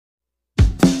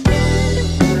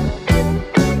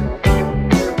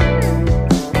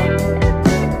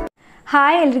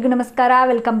Hi ಎಲ್ರಿಗೂ ನಮಸ್ಕಾರ.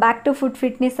 Welcome back to food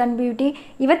fitness and beauty.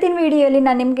 ಇವತ್ತಿನ ವಿಡಿಯೋಲಿ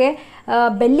ನಾನು ನಿಮಗೆ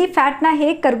ಬೆಲ್ಲಿ ಫ್ಯಾಟ್ನ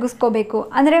ಹೇಗೆ ಕರಗಿಸ್ಕೋಬೇಕು,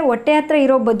 ಅಂದರೆ ಹೊಟ್ಟೆ ಹತ್ರ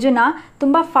ಇರೋ ಬೊಜ್ಜನ್ನ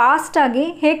ತುಂಬ ಫಾಸ್ಟಾಗಿ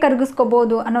ಹೇಗೆ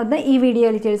ಕರಗಿಸ್ಕೋಬೋದು ಅನ್ನೋದನ್ನ ಈ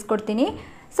ವಿಡಿಯೋಲಿ ತಿಳಿಸ್ಕೊಡ್ತೀನಿ.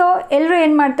 ಸೊ ಎಲ್ಲರೂ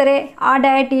ಏನು ಮಾಡ್ತಾರೆ, ಆ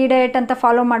ಡಯಟ್ ಈ ಡಯಟ್ ಅಂತ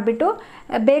ಫಾಲೋ ಮಾಡಿಬಿಟ್ಟು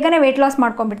ಬೇಗನೆ ವೆಯ್ಟ್ ಲಾಸ್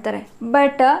ಮಾಡ್ಕೊಂಡ್ಬಿಡ್ತಾರೆ.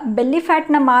 ಬಟ್ ಬೆಲ್ಲಿ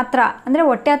ಫ್ಯಾಟ್ನ ಮಾತ್ರ, ಅಂದರೆ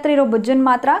ಹೊಟ್ಟೆ ಹತ್ರ ಇರೋ ಬೊಜ್ಜನ್ನು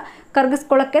ಮಾತ್ರ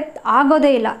ಕರಗಿಸ್ಕೊಳ್ಳೋಕ್ಕೆ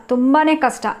ಆಗೋದೇ ಇಲ್ಲ, ತುಂಬಾ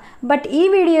ಕಷ್ಟ. ಬಟ್ ಈ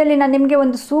ವಿಡಿಯೋಲಿ ನಾನು ನಿಮಗೆ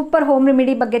ಒಂದು ಸೂಪರ್ ಹೋಮ್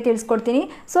ರೆಮಿಡಿ ಬಗ್ಗೆ ತಿಳಿಸ್ಕೊಡ್ತೀನಿ.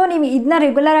 ಸೊ ನೀವು ಇದನ್ನ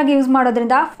ರೆಗ್ಯುಲರಾಗಿ ಯೂಸ್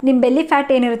ಮಾಡೋದ್ರಿಂದ ನಿಮ್ಮ ಬೆಲ್ಲಿ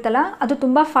ಫ್ಯಾಟ್ ಏನಿರುತ್ತಲ್ಲ ಅದು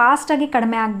ತುಂಬ ಫಾಸ್ಟಾಗಿ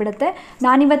ಕಡಿಮೆ ಆಗಿಬಿಡುತ್ತೆ.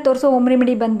 ನಾನಿವತ್ತು ತೋರಿಸೋ ಹೋಮ್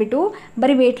ರೆಮಿಡಿ ಬಂದುಬಿಟ್ಟು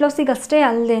ಬರೀ ವೆಯ್ಟ್ ಲಾಸಿಗೆ ಅಷ್ಟೇ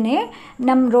ಅಲ್ಲದೆ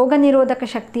ನಮ್ಮ ರೋಗ ನಿರೋಧಕ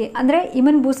ಶಕ್ತಿ, ಅಂದರೆ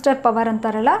ಇಮ್ಯೂನ್ ಬೂಸ್ಟರ್ ಪವರ್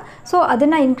ಅಂತಾರಲ್ಲ, ಸೊ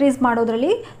ಅದನ್ನು ಇನ್ಕ್ರೀಸ್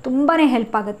ಮಾಡೋದ್ರಲ್ಲಿ ತುಂಬಾ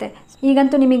ಹೆಲ್ಪ್ ಆಗುತ್ತೆ.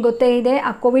 ಈಗಂತೂ ನಿಮಗೆ ಗೊತ್ತೇ ಇದೆ,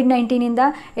 ಆ ಕೋವಿಡ್-19ಇಂದ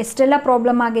ಎಷ್ಟೆಲ್ಲ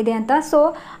ಪ್ರಾಬ್ಲಮ್ ಆಗಿದೆ ಅಂತ. ಸೊ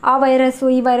ಆ ವೈರಸ್ಸು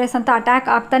ಈ ವೈರಸ್ ಅಂತ ಅಟ್ಯಾಕ್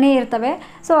ಆಗ್ತಾನೇ ಇರ್ತವೆ.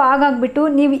 ಸೊ ಹಾಗಾಗ್ಬಿಟ್ಟು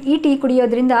ನೀವು ಈ ಟೀ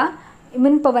ಕುಡಿಯೋದ್ರಿಂದ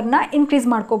ಇಮ್ಯೂನ್ ಪವರ್ನ ಇನ್ಕ್ರೀಸ್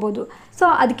ಮಾಡ್ಕೋಬೋದು. ಸೊ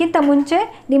ಅದಕ್ಕಿಂತ ಮುಂಚೆ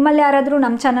ನಿಮ್ಮಲ್ಲಿ ಯಾರಾದರೂ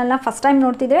ನಮ್ಮ ಚಾನಲ್ನ ಫಸ್ಟ್ ಟೈಮ್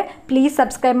ನೋಡ್ತಿದ್ರೆ ಪ್ಲೀಸ್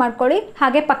ಸಬ್ಸ್ಕ್ರೈಬ್ ಮಾಡ್ಕೊಳ್ಳಿ,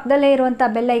 ಹಾಗೆ ಪಕ್ಕದಲ್ಲೇ ಇರುವಂಥ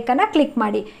ಬೆಲ್ ಐಕನ್ನ ಕ್ಲಿಕ್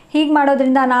ಮಾಡಿ. ಹೀಗೆ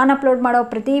ಮಾಡೋದ್ರಿಂದ ನಾನು ಅಪ್ಲೋಡ್ ಮಾಡೋ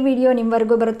ಪ್ರತಿ ವಿಡಿಯೋ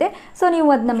ನಿಮ್ಮವರೆಗೂ ಬರುತ್ತೆ. ಸೊ ನೀವು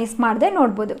ಅದನ್ನ ಮಿಸ್ ಮಾಡದೆ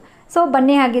ನೋಡ್ಬೋದು. ಸೊ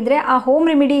ಬನ್ನಿ, ಹಾಗಿದ್ರೆ ಆ ಹೋಮ್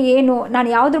ರೆಮಿಡಿ ಏನು, ನಾನು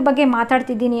ಯಾವುದ್ರ ಬಗ್ಗೆ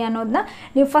ಮಾತಾಡ್ತಿದ್ದೀನಿ ಅನ್ನೋದನ್ನ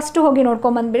ನೀವು ಫಸ್ಟು ಹೋಗಿ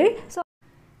ನೋಡ್ಕೊಂಬಂದ್ಬಿಡಿ. ಸೊ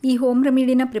ಈ ಹೋಮ್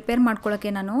ರೆಮಿಡಿನ ಪ್ರಿಪೇರ್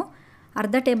ಮಾಡ್ಕೊಳ್ಳೋಕ್ಕೆ ನಾನು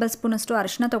ಅರ್ಧ ಟೇಬಲ್ ಸ್ಪೂನಷ್ಟು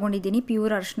ಅರಿಶಿನ ತೊಗೊಂಡಿದ್ದೀನಿ,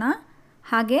 ಪ್ಯೂರ್ ಅರಿಶಿನ.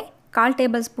 ಹಾಗೆ 1/4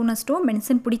 ಟೇಬಲ್ ಸ್ಪೂನಷ್ಟು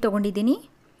ಮೆಣಸಿನ ಪುಡಿ ತೊಗೊಂಡಿದ್ದೀನಿ.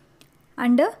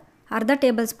 ಆ್ಯಂಡ್ ಅರ್ಧ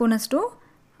ಟೇಬಲ್ ಸ್ಪೂನಷ್ಟು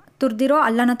ತುರಿದಿರೋ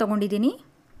ಅಲ್ಲನ ತೊಗೊಂಡಿದ್ದೀನಿ.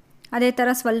 ಅದೇ ಥರ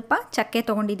ಸ್ವಲ್ಪ ಚಕ್ಕೆ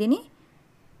ತೊಗೊಂಡಿದ್ದೀನಿ.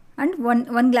 ಆ್ಯಂಡ್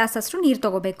ಒಂದು ಗ್ಲಾಸಷ್ಟು ನೀರು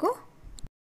ತೊಗೋಬೇಕು.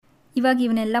 ಇವಾಗ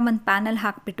ಇವನ್ನೆಲ್ಲ ಒಂದು ಪ್ಯಾನಲ್ಲಿ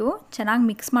ಹಾಕಿಬಿಟ್ಟು ಚೆನ್ನಾಗಿ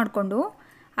ಮಿಕ್ಸ್ ಮಾಡಿಕೊಂಡು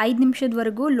 5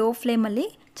 ನಿಮಿಷದವರೆಗೂ ಲೋ ಫ್ಲೇಮಲ್ಲಿ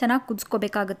ಚೆನ್ನಾಗಿ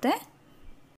ಕುದಿಸ್ಕೋಬೇಕಾಗುತ್ತೆ.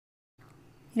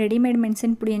 ರೆಡಿಮೇಡ್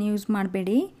ಮೆಣಸಿನ ಪುಡಿಯನ್ನು ಯೂಸ್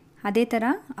ಮಾಡಬೇಡಿ, ಅದೇ ಥರ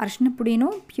ಅರಿಶಿನ ಪುಡಿನೂ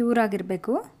ಪ್ಯೂರ್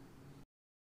ಆಗಿರಬೇಕು.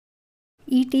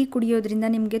 ಈ ಟೀ ಕುಡಿಯೋದ್ರಿಂದ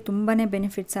ನಿಮಗೆ ತುಂಬಾ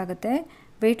ಬೆನಿಫಿಟ್ಸ್ ಆಗುತ್ತೆ.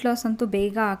 ವೆಯ್ಟ್ ಲಾಸ್ ಅಂತೂ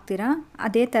ಬೇಗ ಆಗ್ತೀರಾ,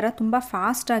 ಅದೇ ಥರ ತುಂಬ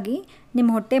ಫಾಸ್ಟಾಗಿ ನಿಮ್ಮ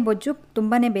ಹೊಟ್ಟೆ ಬೊಜ್ಜು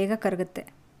ತುಂಬಾ ಬೇಗ ಕರಗುತ್ತೆ.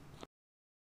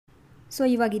 ಸೊ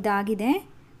ಇವಾಗ ಇದಾಗಿದೆ,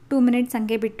 2 ಮಿನಿಟ್ಸ್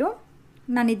ಹಂಗೆ ಬಿಟ್ಟು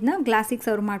ನಾನು ಇದನ್ನ ಗ್ಲಾಸಿಗೆ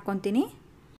ಸರ್ವ್ ಮಾಡ್ಕೊತೀನಿ.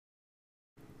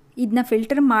 ಇದನ್ನ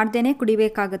ಫಿಲ್ಟರ್ ಮಾಡ್ದೇ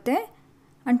ಕುಡಿಬೇಕಾಗುತ್ತೆ.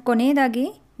 ಆ್ಯಂಡ್ ಕೊನೆಯದಾಗಿ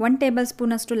 1 ಟೇಬಲ್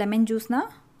ಸ್ಪೂನಷ್ಟು ಲೆಮನ್ ಜ್ಯೂಸನ್ನ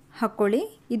ಹಾಕ್ಕೊಳ್ಳಿ,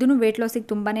 ಇದೂ ವೆಯ್ಟ್ ಲಾಸಿಗೆ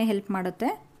ತುಂಬಾ ಹೆಲ್ಪ್ ಮಾಡುತ್ತೆ.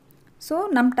 ಸೊ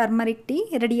ನಮ್ಮ ಟರ್ಮರಿಕ್ ಟೀ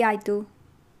ರೆಡಿ ಆಯಿತು.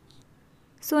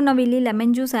 ಸೊ ನಾವಿಲ್ಲಿ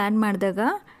ಲೆಮನ್ ಜ್ಯೂಸ್ ಆ್ಯಡ್ ಮಾಡಿದಾಗ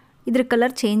ಇದ್ರ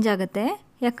ಕಲರ್ ಚೇಂಜ್ ಆಗುತ್ತೆ,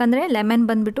 ಯಾಕಂದರೆ ಲೆಮನ್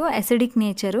ಬಂದುಬಿಟ್ಟು ಆ್ಯಸಿಡಿಕ್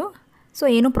ನೇಚರು. ಸೊ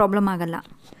ಏನೂ ಪ್ರಾಬ್ಲಮ್ ಆಗಲ್ಲ.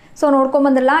 ಸೊ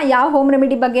ನೋಡ್ಕೊಂಬಂದ್ರಲ್ಲ ಯಾವ ಹೋಮ್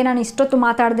ರೆಮಿಡಿ ಬಗ್ಗೆ ನಾನು ಇಷ್ಟೊತ್ತು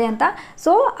ಮಾತಾಡಿದೆ ಅಂತ.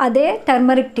 ಸೊ ಅದೇ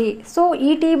ಟರ್ಮರಿಕ್ ಟೀ. ಸೊ ಈ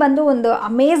ಟೀ ಬಂದು ಒಂದು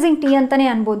ಅಮೇಝಿಂಗ್ ಟೀ ಅಂತಲೇ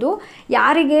ಅನ್ಬೋದು.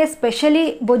 ಯಾರಿಗೆ ಸ್ಪೆಷಲಿ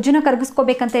ಬೊಜ್ಜನ್ನ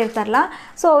ಕರಗಿಸ್ಕೋಬೇಕಂತ ಇರ್ತಾರಲ್ಲ,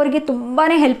 ಸೊ ಅವರಿಗೆ ತುಂಬಾ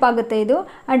ಹೆಲ್ಪ್ ಆಗುತ್ತೆ ಇದು.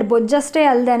 ಆ್ಯಂಡ್ ಬೊಜ್ಜಷ್ಟೇ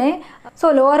ಅಲ್ಲದೆ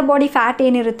ಸೊ ಲೋವರ್ ಬಾಡಿ ಫ್ಯಾಟ್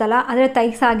ಏನಿರುತ್ತಲ್ಲ, ಅಂದರೆ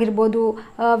ಥೈಸ್ ಆಗಿರ್ಬೋದು,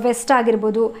 ವೆಸ್ಟ್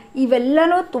ಆಗಿರ್ಬೋದು,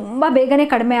 ಇವೆಲ್ಲನೂ ತುಂಬ ಬೇಗನೆ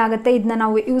ಕಡಿಮೆ ಆಗುತ್ತೆ ಇದನ್ನ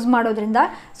ನಾವು ಯೂಸ್ ಮಾಡೋದ್ರಿಂದ.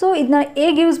 ಸೊ ಇದನ್ನ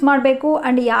ಹೇಗೆ ಯೂಸ್ ಮಾಡಬೇಕು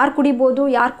ಆ್ಯಂಡ್ ಯಾರು ಕುಡಿಬೋದು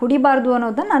ಯಾರು ಕುಡಿಬಾರ್ದು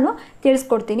ಅನ್ನೋದನ್ನ ನಾನು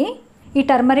ತಿಳಿಸ್ಕೊಡ್ತೀನಿ. ಈ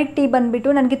ಟರ್ಮರಿಕ್ ಟೀ ಬಂದುಬಿಟ್ಟು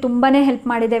ನನಗೆ ತುಂಬಾ ಹೆಲ್ಪ್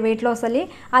ಮಾಡಿದೆ ವೆಯ್ಟ್ ಲಾಸಲ್ಲಿ.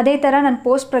 ಅದೇ ಥರ ನನ್ನ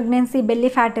ಪೋಸ್ಟ್ ಪ್ರೆಗ್ನೆನ್ಸಿ ಬೆಲ್ಲಿ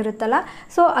ಫ್ಯಾಟ್ ಇರುತ್ತಲ್ಲ,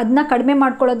 ಸೊ ಅದನ್ನ ಕಡಿಮೆ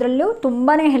ಮಾಡ್ಕೊಳ್ಳೋದ್ರಲ್ಲೂ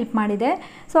ತುಂಬಾ ಹೆಲ್ಪ್ ಮಾಡಿದೆ.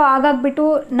 ಸೊ ಹಾಗಾಗ್ಬಿಟ್ಟು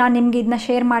ನಾನು ನಿಮ್ಗೆ ಇದನ್ನ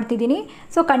ಶೇರ್ ಮಾಡ್ತಿದ್ದೀನಿ.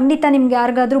 ಸೊ ಖಂಡಿತ ನಿಮ್ಗೆ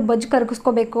ಯಾರಿಗಾದರೂ ಬೊಜ್ಜು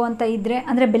ಕರಗಿಸ್ಕೋಬೇಕು ಅಂತ ಇದ್ದರೆ,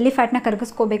 ಅಂದರೆ ಬೆಲ್ಲಿ ಫ್ಯಾಟ್ನ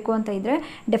ಕರಗಿಸ್ಕೋಬೇಕು ಅಂತ ಇದ್ದರೆ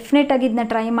ಡೆಫಿನೆಟಾಗಿ ಇದನ್ನ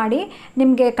ಟ್ರೈ ಮಾಡಿ,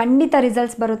 ನಿಮಗೆ ಖಂಡಿತ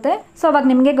ರಿಸಲ್ಟ್ಸ್ ಬರುತ್ತೆ. ಸೊ ಅವಾಗ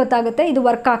ನಿಮಗೆ ಗೊತ್ತಾಗುತ್ತೆ ಇದು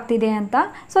ವರ್ಕ್ ಆಗ್ತಿದೆ ಅಂತ.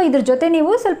 ಸೊ ಇದ್ರ ಜೊತೆ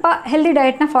ನೀವು ಸ್ವಲ್ಪ ಹೆಲ್ದಿ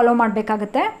ಡಯಟ್ನ ಫಾಲೋ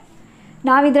ಮಾಡಬೇಕಾಗತ್ತೆ.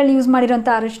 ನಾವಿದರಲ್ಲಿ ಯೂಸ್ ಮಾಡಿರೋಂಥ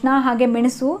ಅರಿಶಿನ ಹಾಗೆ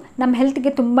ಮೆಣಸು ನಮ್ಮ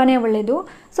ಹೆಲ್ತ್ಗೆ ತುಂಬಾ ಒಳ್ಳೆಯದು.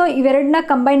 ಸೊ ಇವೆರಡನ್ನ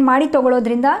ಕಂಬೈನ್ ಮಾಡಿ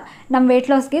ತೊಗೊಳೋದ್ರಿಂದ ನಮ್ಮ ವೆಯ್ಟ್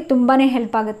ಲಾಸ್ಗೆ ತುಂಬಾ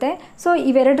ಹೆಲ್ಪ್ ಆಗುತ್ತೆ. ಸೊ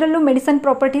ಇವೆರಡರಲ್ಲೂ ಮೆಡಿಸನ್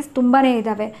ಪ್ರಾಪರ್ಟೀಸ್ ತುಂಬಾ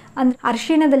ಇದ್ದಾವೆ. ಅಂದರೆ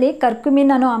ಅರಿಶಿಣದಲ್ಲಿ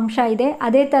ಕರ್ಕ್ಯುಮಿನ್ ಅನ್ನೋ ಅಂಶ ಇದೆ,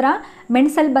 ಅದೇ ಥರ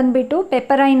ಮೆಣಸಲ್ಲಿ ಬಂದುಬಿಟ್ಟು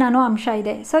ಪೆಪರೈನ್ ಅನ್ನೋ ಅಂಶ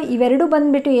ಇದೆ. ಸೊ ಇವೆರಡು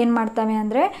ಬಂದುಬಿಟ್ಟು ಏನು ಮಾಡ್ತವೆ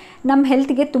ಅಂದರೆ ನಮ್ಮ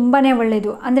ಹೆಲ್ತ್ಗೆ ತುಂಬಾ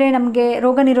ಒಳ್ಳೆಯದು. ಅಂದರೆ ನಮಗೆ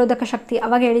ರೋಗ ನಿರೋಧಕ ಶಕ್ತಿ,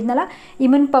 ಅವಾಗ ಹೇಳಿದ್ನಲ್ಲ,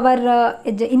 ಇಮ್ಯೂನ್ ಪವರ್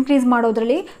ಇನ್ಕ್ರೀಸ್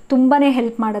ಮಾಡೋದ್ರಲ್ಲಿ ತುಂಬಾ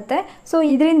ಹೆಲ್ಪ್ ಮಾಡುತ್ತೆ. ಸೊ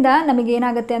ಇದರಿಂದ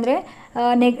ನಮಗೇನಾಗುತ್ತೆ ಅಂದರೆ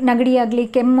ನೆಗಡಿ ಆಗಲಿ,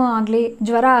 ಕೆಮ್ಮು ಆಗಲಿ,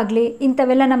 ಜ್ವರ ಆಗಲಿ,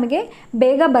 ಇಂಥವೆಲ್ಲ ನಮಗೆ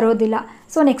ಬೇಗ ಬರೋದಿಲ್ಲ.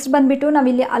 ಸೊ ನೆಕ್ಸ್ಟ್ ಬಂದುಬಿಟ್ಟು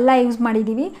ನಾವಿಲ್ಲಿ ಅಲ್ಲ ಯೂಸ್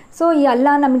ಮಾಡಿದ್ದೀವಿ. ಸೊ ಈ ಅಲ್ಲ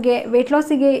ನಮಗೆ ವೆಯ್ಟ್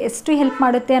ಲಾಸಿಗೆ ಎಷ್ಟು ಹೆಲ್ಪ್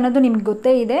ಮಾಡುತ್ತೆ ಅನ್ನೋದು ನಿಮ್ಗೆ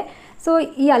ಗೊತ್ತೇ ಇದೆ. ಸೊ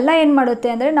ಈ ಅಲ್ಲ ಏನು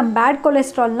ಮಾಡುತ್ತೆ ಅಂದರೆ ನಮ್ಮ ಬ್ಯಾಡ್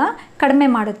ಕೊಲೆಸ್ಟ್ರಾಲ್ನ ಕಡಿಮೆ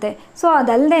ಮಾಡುತ್ತೆ. ಸೊ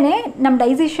ಅದಲ್ಲದೆ ನಮ್ಮ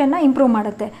ಡೈಜೆಷನ್ನ ಇಂಪ್ರೂವ್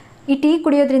ಮಾಡುತ್ತೆ. ಈ ಟೀ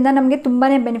ಕುಡಿಯೋದ್ರಿಂದ ನಮಗೆ ತುಂಬಾ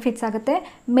ಬೆನಿಫಿಟ್ಸ್ ಆಗುತ್ತೆ.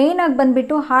 ಮೇಯ್ನಾಗಿ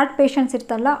ಬಂದುಬಿಟ್ಟು ಹಾರ್ಟ್ ಪೇಷಂಟ್ಸ್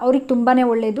ಇರ್ತಾರಲ್ಲ ಅವ್ರಿಗೆ ತುಂಬಾ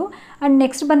ಒಳ್ಳೆಯದು. ಆ್ಯಂಡ್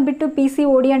ನೆಕ್ಸ್ಟ್ ಬಂದುಬಿಟ್ಟು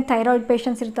PCOD ಆ್ಯಂಡ್ ಥೈರಾಯ್ಡ್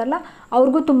ಪೇಷಂಟ್ಸ್ ಇರ್ತಾರಲ್ಲ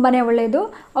ಅವ್ರಿಗೂ ತುಂಬಾ ಒಳ್ಳೆಯದು.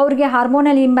 ಅವ್ರಿಗೆ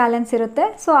ಹಾರ್ಮೋನಲ್ ಇಂಬ್ಯಾಲೆನ್ಸ್ ಇರುತ್ತೆ.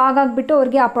 ಸೊ ಹಾಗಾಗ್ಬಿಟ್ಟು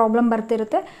ಅವ್ರಿಗೆ ಆ ಪ್ರಾಬ್ಲಮ್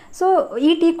ಬರ್ತಿರುತ್ತೆ. ಸೊ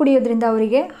ಈ ಟೀ ಕುಡಿಯೋದ್ರಿಂದ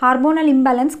ಅವರಿಗೆ ಹಾರ್ಮೋನಲ್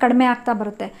ಇಂಬ್ಯಾಲೆನ್ಸ್ ಕಡಿಮೆ ಆಗ್ತಾ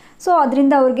ಬರುತ್ತೆ. ಸೊ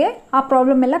ಅದರಿಂದ ಅವ್ರಿಗೆ ಆ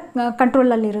ಪ್ರಾಬ್ಲಮ್ ಎಲ್ಲ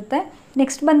ಕಂಟ್ರೋಲಲ್ಲಿರುತ್ತೆ.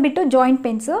 ನೆಕ್ಸ್ಟ್ ಬಂದುಬಿಟ್ಟು ಜಾಯಿಂಟ್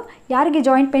ಪೇನ್ಸು. ಯಾರಿಗೆ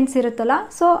ಜಾಯಿಂಟ್ ಪೇನ್ಸ್ ಇರುತ್ತಲ್ಲ,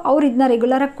 ಸೊ ಅವ್ರು ಇದನ್ನ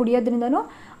ರೆಗ್ಯುಲರಾಗಿ ಕುಡಿಯೋದ್ರಿಂದನೂ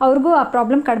ಅವ್ರಿಗೂ ಆ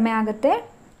ಪ್ರಾಬ್ಲಮ್ ಕಡಿಮೆ ಆಗುತ್ತೆ.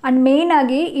 ಆ್ಯಂಡ್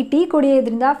ಮೇಯ್ನಾಗಿ ಈ ಟೀ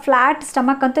ಕುಡಿಯೋದ್ರಿಂದ ಫ್ಲ್ಯಾಟ್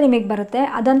ಸ್ಟಮಕ್ ಅಂತೂ ನಿಮಗೆ ಬರುತ್ತೆ,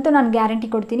 ಅದಂತೂ ನಾನು ಗ್ಯಾರಂಟಿ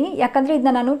ಕೊಡ್ತೀನಿ. ಯಾಕಂದರೆ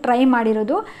ಇದನ್ನ ನಾನು ಟ್ರೈ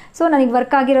ಮಾಡಿರೋದು, ಸೊ ನನಗೆ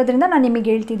ವರ್ಕ್ ಆಗಿರೋದ್ರಿಂದ ನಾನು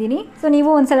ನಿಮಗೆ ಹೇಳ್ತಿದ್ದೀನಿ. ಸೊ ನೀವು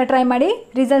ಒಂದ್ಸಲ ಟ್ರೈ ಮಾಡಿ,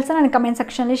 ರಿಸಲ್ಟ್ಸ್ನ ನನ್ನ ಕಮೆಂಟ್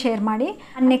ಸೆಕ್ಷನಲ್ಲಿ ಶೇರ್ ಮಾಡಿ.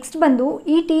 ಆ್ಯಂಡ್ ನೆಕ್ಸ್ಟ್ ಬಂದು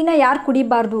ಈ ಟೀನ ಯಾರು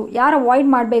ಕುಡಿಬಾರ್ದು, ಯಾರು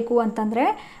ಅವಾಯ್ಡ್ ಮಾಡಬೇಕು ಅಂತಂದರೆ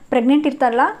ಪ್ರೆಗ್ನೆಂಟ್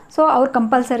ಇರ್ತಾರಲ್ಲ, ಸೊ ಅವ್ರು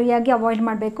ಕಂಪಲ್ಸರಿಯಾಗಿ ಅವಾಯ್ಡ್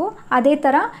ಮಾಡಬೇಕು. ಅದೇ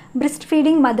ಥರ ಬ್ರೆಸ್ಟ್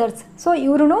ಫೀಡಿಂಗ್ ಮದರ್ಸ್, ಸೊ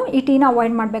ಇವ್ರೂ ಈ ಟೀನ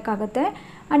ಅವಾಯ್ಡ್ ಮಾಡಬೇಕಾಗತ್ತೆ.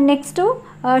 ಆ್ಯಂಡ್ ನೆಕ್ಸ್ಟು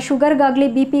ಶುಗರ್ಗಾಗಲಿ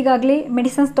ಬಿ ಪಿಗಾಗಲಿ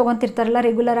ಮೆಡಿಸಿನ್ಸ್ ತೊಗೊತಿರ್ತಾರಲ್ಲ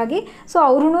ರೆಗ್ಯುಲರಾಗಿ, ಸೊ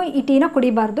ಅವ್ರೂ ಈ ಟೀನ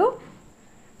ಕುಡಿಬಾರ್ದು.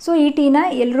 ಸೊ ಈ ಟೀನ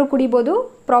ಎಲ್ಲರೂ ಕುಡಿಬೋದು,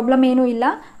 ಪ್ರಾಬ್ಲಮ್ ಏನೂ ಇಲ್ಲ.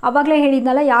 ಆವಾಗಲೇ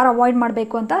ಹೇಳಿದ್ನಲ್ಲ ಯಾರು ಅವಾಯ್ಡ್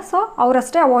ಮಾಡಬೇಕು ಅಂತ, ಸೊ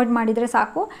ಅವರಷ್ಟೇ ಅವಾಯ್ಡ್ ಮಾಡಿದರೆ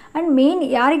ಸಾಕು. ಆ್ಯಂಡ್ ಮೇನ್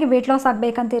ಯಾರಿಗೆ ವೆಯ್ಟ್ ಲಾಸ್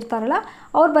ಆಗಬೇಕಂತ ಇರ್ತಾರಲ್ಲ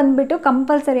ಅವ್ರು ಬಂದುಬಿಟ್ಟು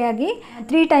ಕಂಪಲ್ಸರಿಯಾಗಿ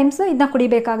 3 ಟೈಮ್ಸ್ ಇದನ್ನ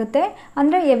ಕುಡಿಬೇಕಾಗುತ್ತೆ.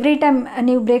 ಅಂದರೆ ಎವ್ರಿ ಟೈಮ್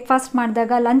ನೀವು ಬ್ರೇಕ್ಫಾಸ್ಟ್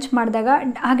ಮಾಡಿದಾಗ, ಲಂಚ್ ಮಾಡಿದಾಗ,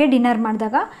 ಹಾಗೆ ಡಿನ್ನರ್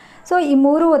ಮಾಡಿದಾಗ. ಸೊ ಈ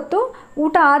 3 ಹೊತ್ತು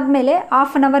ಊಟ ಆದಮೇಲೆ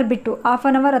ಹಾಫ್ ಆನ್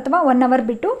ಅವರ್ ಅಥವಾ 1 ಅವರ್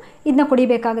ಬಿಟ್ಟು ಇದನ್ನ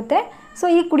ಕುಡಿಬೇಕಾಗುತ್ತೆ. ಸೊ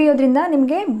ಈ ಕುಡಿಯೋದ್ರಿಂದ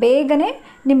ನಿಮಗೆ ಬೇಗನೆ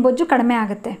ನಿಮ್ಮ ಬೊಜ್ಜು ಕಡಿಮೆ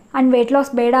ಆಗುತ್ತೆ. ಆ್ಯಂಡ್ ವೆಯ್ಟ್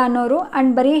ಲಾಸ್ ಬೇಡ ಅನ್ನೋರು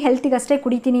ಆ್ಯಂಡ್ ಬರೀ ಹೆಲ್ತಿಗಷ್ಟೇ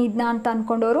ಕುಡಿತೀನಿ ಇದನ್ನ ಅಂತ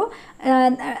ಅಂದ್ಕೊಂಡವರು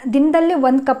ದಿನದಲ್ಲಿ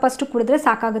 1 ಕಪ್ಪಷ್ಟು ಕುಡಿದ್ರೆ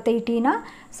ಸಾಕಾಗುತ್ತೆ ಈ ಟೀನ.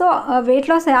 ಸೊ ವೆಯ್ಟ್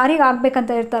ಲಾಸ್ ಯಾರಿಗೆ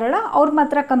ಆಗಬೇಕಂತ ಇರ್ತಾರಲ್ಲ ಅವ್ರು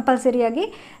ಮಾತ್ರ ಕಂಪಲ್ಸರಿಯಾಗಿ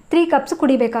 3 ಕಪ್ಸ್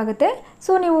ಕುಡಿಬೇಕಾಗುತ್ತೆ.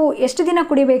 ಸೊ ನೀವು ಎಷ್ಟು ದಿನ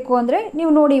ಕುಡಿಬೇಕು ಅಂದರೆ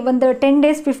ನೀವು ನೋಡಿ, ಒಂದು 10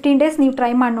 ಡೇಸ್ 15 ಡೇಸ್ ನೀವು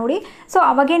ಟ್ರೈ ಮಾಡಿ ನೋಡಿ. ಸೊ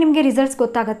ಅವಾಗೇ ನಿಮಗೆ ರಿಸಲ್ಟ್ಸ್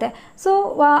ಗೊತ್ತಾಗುತ್ತೆ. ಸೊ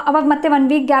ಅವಾಗ ಮತ್ತೆ 1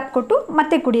 ವೀಕ್ ಗ್ಯಾಪ್ ಕೊಟ್ಟು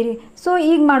ಮತ್ತೆ ಕುಡೀರಿ. ಸೊ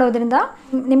ಈಗ ಮಾಡೋದ್ರಿಂದ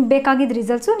ನಿಮ್ಗೆ ಬೇಕಾಗಿದ್ದ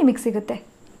ರಿಸಲ್ಟ್ಸು ನಿಮಗೆ ಸಿಗುತ್ತೆ.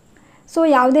 ಸೊ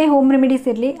ಯಾವುದೇ ಹೋಮ್ ರೆಮಿಡೀಸ್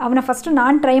ಇರಲಿ ಅವನ್ನ ಫಸ್ಟು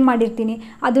ನಾನು ಟ್ರೈ ಮಾಡಿರ್ತೀನಿ,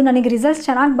 ಅದು ನನಗೆ ರಿಸಲ್ಟ್ಸ್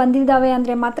ಚೆನ್ನಾಗಿ ಬಂದಿದ್ದಾವೆ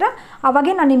ಅಂದರೆ ಮಾತ್ರ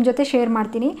ಅವಾಗೇ ನಾನು ನಿಮ್ಮ ಜೊತೆ ಶೇರ್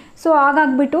ಮಾಡ್ತೀನಿ. ಸೊ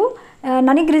ಹಾಗಾಗ್ಬಿಟ್ಟು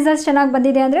ನನಗೆ ರಿಸಲ್ಟ್ಸ್ ಚೆನ್ನಾಗಿ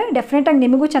ಬಂದಿದೆ ಅಂದರೆ ಡೆಫಿನೆಟಾಗಿ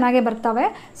ನಿಮಗೂ ಚೆನ್ನಾಗೇ ಬರ್ತವೆ.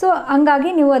 ಸೊ ಹಂಗಾಗಿ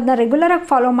ನೀವು ಅದನ್ನ ರೆಗ್ಯುಲರಾಗಿ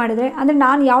ಫಾಲೋ ಮಾಡಿದರೆ, ಅಂದರೆ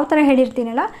ನಾನು ಯಾವ ಥರ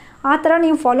ಹೇಳಿರ್ತೀನಲ್ಲ ಆ ಥರ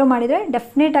ನೀವು ಫಾಲೋ ಮಾಡಿದರೆ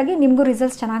ಡೆಫಿನೆಟಾಗಿ ನಿಮಗೂ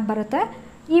ರಿಸಲ್ಟ್ಸ್ ಚೆನ್ನಾಗಿ ಬರುತ್ತೆ.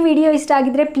 ಈ ವಿಡಿಯೋ ಇಷ್ಟ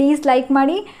ಆಗಿದ್ದರೆ ಪ್ಲೀಸ್ ಲೈಕ್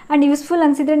ಮಾಡಿ, ಆ್ಯಂಡ್ ಯೂಸ್ಫುಲ್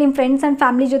ಅನಿಸಿದರೆ ನಿಮ್ಮ ಫ್ರೆಂಡ್ಸ್ ಆ್ಯಂಡ್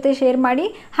ಫ್ಯಾಮಿಲಿ ಜೊತೆ ಶೇರ್ ಮಾಡಿ,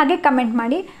 ಹಾಗೆ ಕಮೆಂಟ್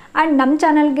ಮಾಡಿ. ಆ್ಯಂಡ್ ನಮ್ಮ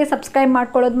ಚಾನಲ್ಗೆ ಸಬ್ಸ್ಕ್ರೈಬ್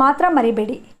ಮಾಡ್ಕೊಳ್ಳೋದು ಮಾತ್ರ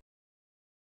ಮರಿಬೇಡಿ.